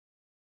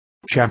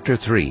Chapter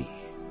 3.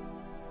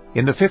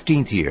 In the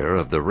 15th year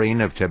of the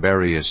reign of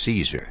Tiberius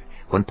Caesar,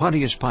 when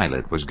Pontius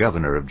Pilate was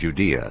governor of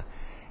Judea,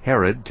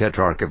 Herod,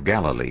 tetrarch of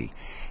Galilee,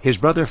 his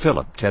brother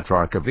Philip,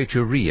 tetrarch of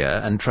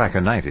Iturea and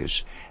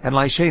Trachonitis, and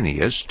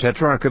Lysanias,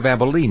 tetrarch of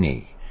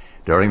Abilene,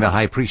 during the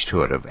high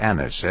priesthood of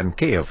Annas and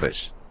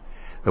Caiaphas,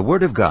 the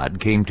word of God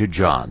came to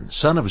John,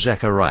 son of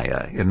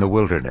Zechariah, in the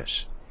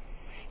wilderness.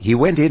 He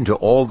went into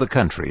all the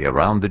country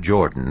around the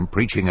Jordan,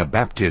 preaching a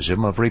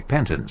baptism of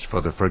repentance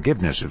for the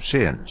forgiveness of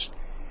sins.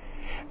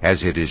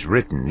 As it is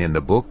written in the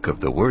book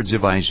of the words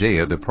of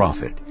Isaiah the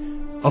prophet,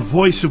 "A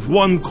voice of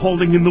one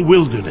calling in the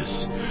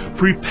wilderness,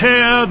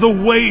 prepare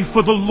the way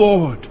for the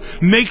Lord,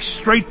 make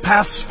straight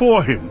paths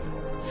for him.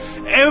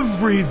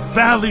 Every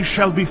valley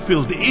shall be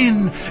filled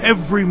in,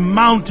 every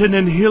mountain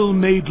and hill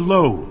made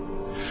low.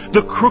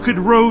 The crooked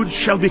roads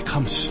shall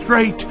become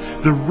straight,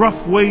 the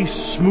rough ways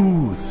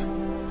smooth.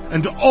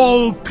 And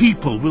all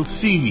people will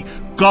see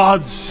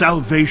God's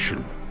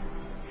salvation."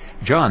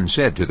 John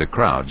said to the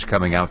crowds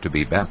coming out to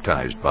be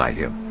baptized by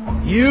him,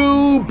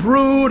 "You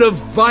brood of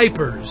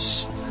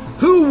vipers!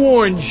 Who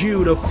warns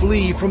you to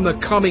flee from the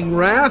coming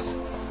wrath?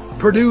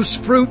 Produce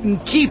fruit in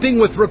keeping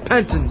with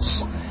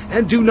repentance,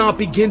 and do not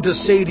begin to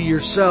say to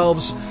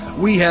yourselves,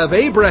 'We have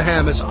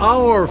Abraham as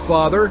our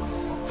father.'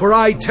 For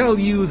I tell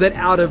you that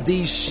out of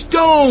these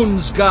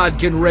stones God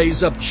can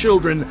raise up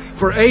children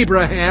for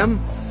Abraham.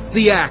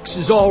 The axe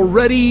is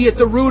already at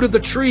the root of the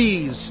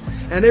trees,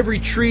 and every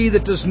tree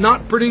that does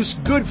not produce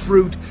good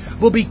fruit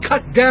will be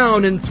cut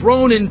down and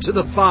thrown into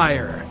the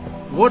fire."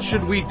 "What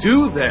should we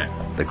do then?"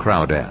 the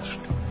crowd asked.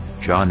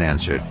 John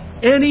answered,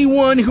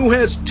 "Anyone who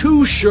has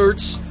 2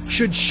 shirts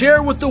should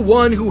share with the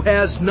one who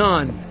has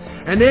none,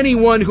 and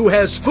anyone who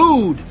has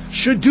food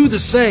should do the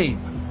same."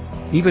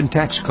 Even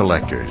tax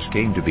collectors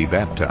came to be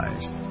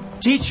baptized.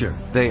 "Teacher,"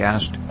 they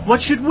asked,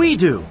 "what should we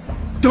do?"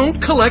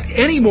 "Don't collect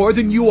any more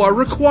than you are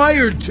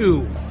required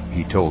to,"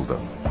 he told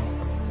them.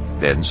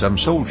 Then some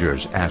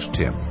soldiers asked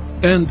him,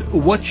 "And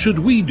what should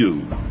we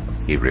do?"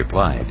 He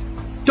replied,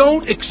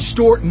 "Don't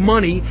extort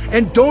money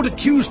and don't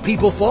accuse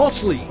people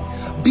falsely.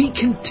 Be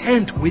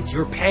content with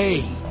your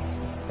pay."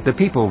 The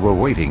people were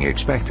waiting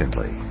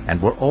expectantly,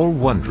 and were all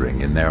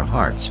wondering in their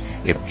hearts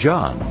if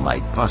John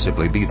might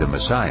possibly be the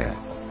Messiah.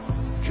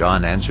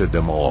 John answered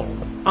them all,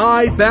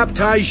 "I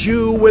baptize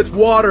you with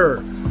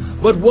water,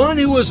 but one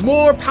who is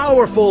more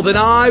powerful than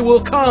I will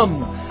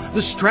come,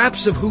 the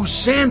straps of whose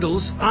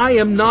sandals I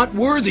am not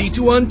worthy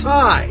to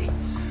untie.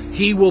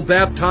 He will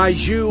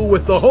baptize you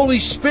with the Holy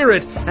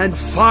Spirit and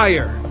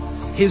fire.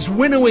 His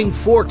winnowing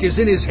fork is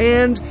in his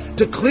hand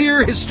to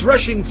clear his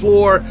threshing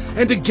floor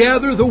and to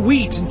gather the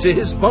wheat into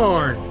his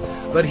barn,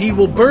 but he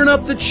will burn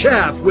up the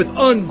chaff with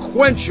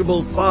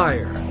unquenchable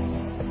fire."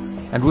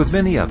 And with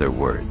many other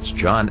words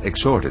John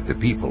exhorted the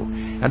people,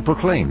 and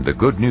proclaimed the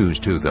good news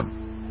to them.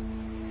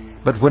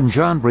 But when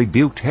John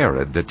rebuked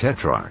Herod the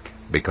tetrarch,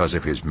 because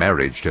of his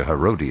marriage to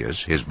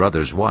Herodias, his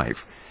brother's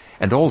wife,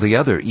 and all the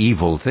other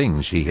evil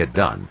things he had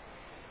done,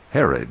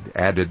 Herod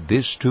added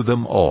this to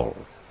them all: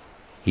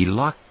 he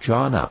locked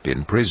John up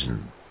in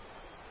prison.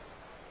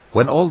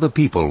 When all the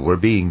people were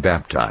being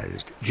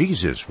baptized,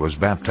 Jesus was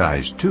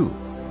baptized too.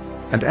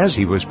 And as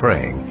he was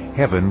praying,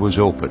 heaven was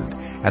opened,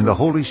 and the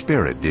Holy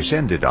Spirit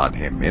descended on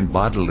him in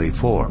bodily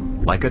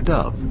form, like a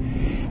dove.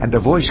 And a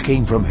voice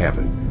came from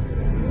heaven,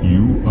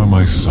 "You are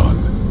my Son,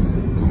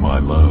 whom I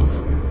love.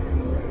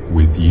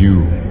 With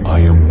you I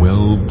am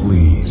well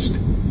pleased."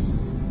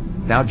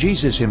 Now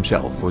Jesus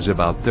himself was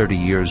about 30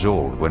 years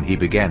old when he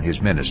began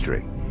his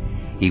ministry.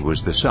 He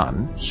was the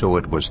son, so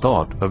it was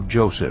thought, of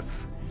Joseph,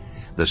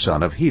 the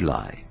son of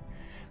Heli,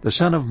 the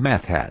son of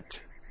Matthat,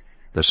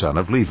 the son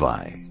of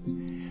Levi,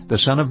 the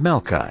son of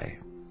Melchi,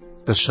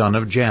 the son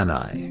of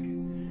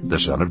Janai, the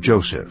son of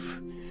Joseph,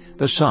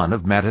 the son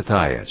of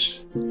Mattathias,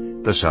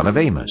 the son of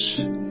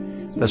Amos,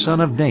 the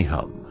son of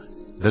Nahum,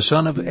 the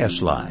son of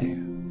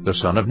Esli, the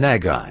son of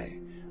Nagai,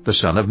 the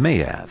son of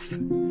Maath,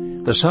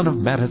 the son of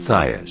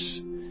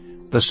Mattathias,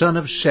 the son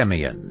of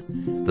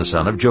Simeon, the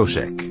son of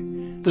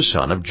Josech, the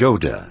son of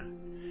Joda,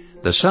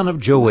 the son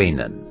of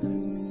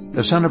Joanan,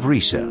 the son of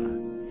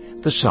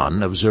Risa, the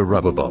son of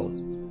Zerubbabel,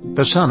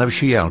 the son of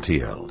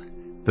Shealtiel,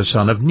 the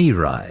son of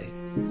Neri,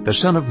 the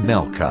son of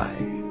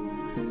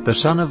Melchi, the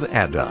son of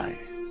Adai,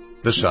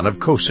 the son of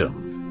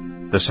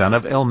Kosam, the son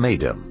of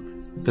Elmadam,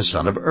 the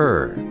son of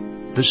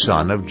the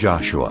son of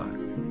Joshua,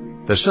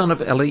 the son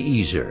of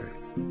Eliezer,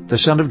 the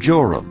son of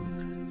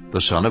Joram,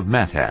 the son of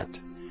Matthat,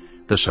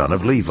 the son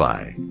of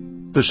Levi,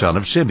 the son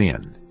of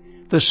Simeon,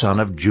 the son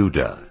of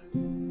Judah,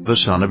 the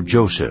son of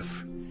Joseph,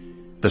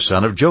 the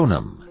son of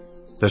Jonam,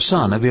 the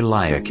son of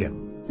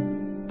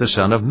Eliakim, the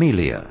son of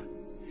Meliah,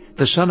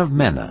 the son of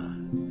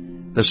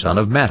Menah, the son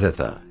of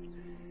Mattatha,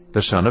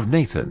 the son of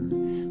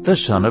Nathan, the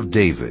son of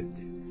David,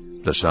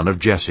 the son of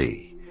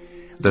Jesse,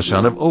 the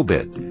son of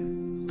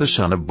Obed, the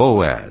son of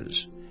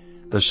Boaz,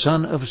 the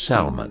son of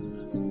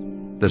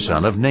Salmon, the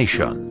son of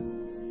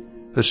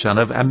Nashon, the son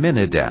of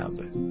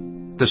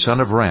Amminadab, the son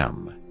of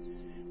Ram,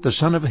 the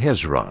son of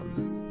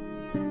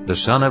Hezron, the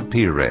son of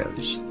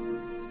Perez,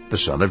 the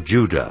son of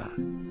Judah,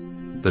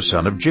 the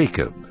son of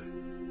Jacob,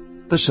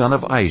 the son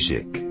of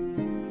Isaac,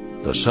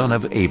 the son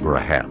of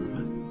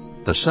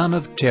Abraham, the son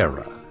of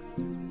Terah,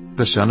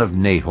 the son of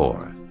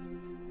Nahor,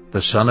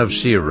 the son of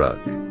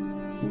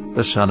Serug,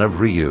 the son of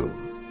Reu,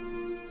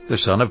 the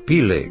son of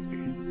Peleg,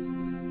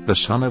 the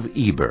son of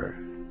Eber,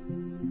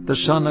 the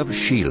son of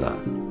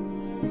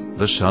Shelah,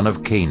 the son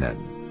of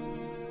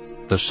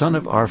Canaan, the son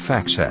of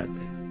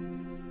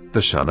Arphaxad,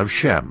 the son of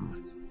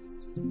Shem,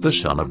 the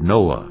son of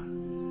Noah,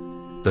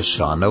 the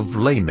son of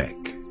Lamech,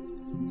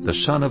 the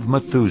son of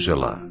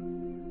Methuselah,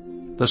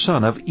 the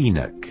son of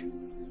Enoch,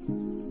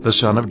 the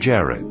son of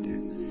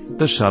Jared,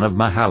 the son of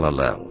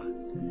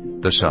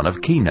Mahalalel, the son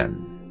of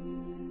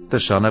Kenan, the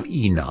son of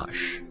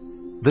Enosh,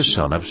 the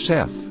son of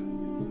Seth,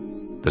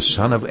 the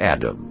son of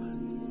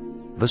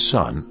Adam, the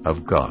son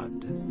of God.